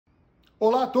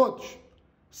Olá a todos,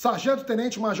 Sargento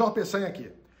Tenente Major Peçanha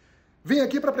aqui. Vim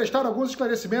aqui para prestar alguns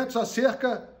esclarecimentos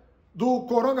acerca do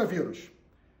coronavírus.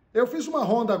 Eu fiz uma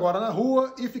ronda agora na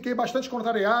rua e fiquei bastante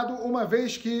contrariado, uma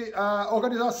vez que a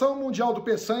Organização Mundial do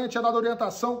Peçanha tinha dado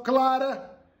orientação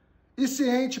clara e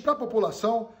ciente para a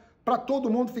população, para todo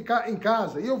mundo ficar em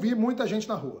casa, e eu vi muita gente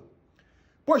na rua.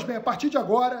 Pois bem, a partir de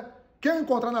agora, quem eu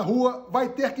encontrar na rua vai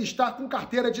ter que estar com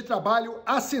carteira de trabalho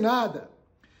assinada.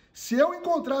 Se eu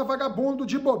encontrar vagabundo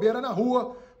de bobeira na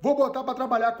rua, vou botar para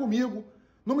trabalhar comigo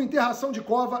numa enterração de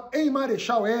cova em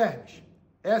Marechal Hermes.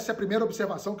 Essa é a primeira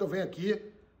observação que eu venho aqui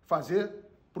fazer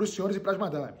para os senhores e para as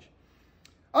madames.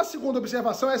 A segunda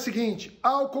observação é a seguinte: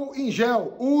 álcool em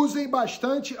gel. Usem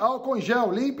bastante álcool em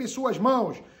gel. Limpem suas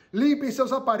mãos, limpem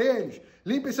seus aparelhos,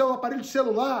 limpem seu aparelho de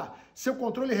celular, seu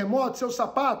controle remoto, seus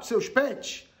sapatos, seus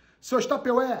pets, seus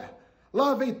tupperware.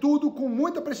 Lavem tudo com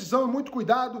muita precisão e muito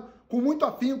cuidado, com muito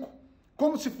afinco,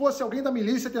 como se fosse alguém da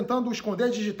milícia tentando esconder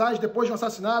digitais depois de um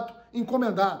assassinato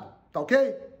encomendado, tá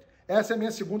ok? Essa é a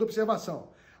minha segunda observação.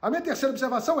 A minha terceira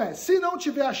observação é, se não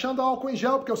estiver achando álcool em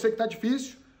gel, porque eu sei que tá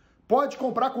difícil, pode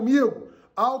comprar comigo.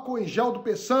 Álcool em gel do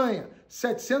Peçanha,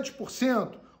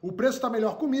 700%. O preço está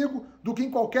melhor comigo do que em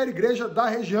qualquer igreja da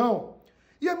região.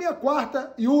 E a minha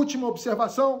quarta e última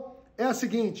observação é a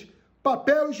seguinte: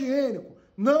 papel higiênico.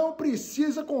 Não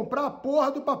precisa comprar a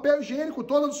porra do papel higiênico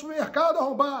todo no supermercado,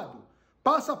 arrombado.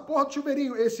 Passa a porra do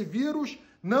chuveirinho. Esse vírus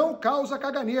não causa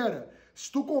caganeira.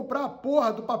 Se tu comprar a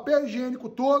porra do papel higiênico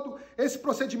todo, esse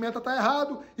procedimento tá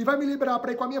errado e vai me liberar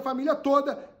para ir com a minha família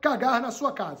toda cagar na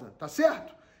sua casa, tá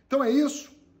certo? Então é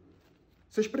isso.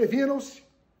 Vocês previnam-se,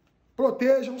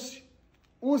 protejam-se,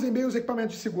 usem bem os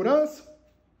equipamentos de segurança,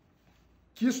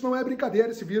 que isso não é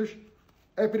brincadeira, esse vírus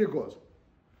é perigoso.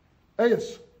 É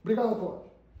isso. Obrigado a todos.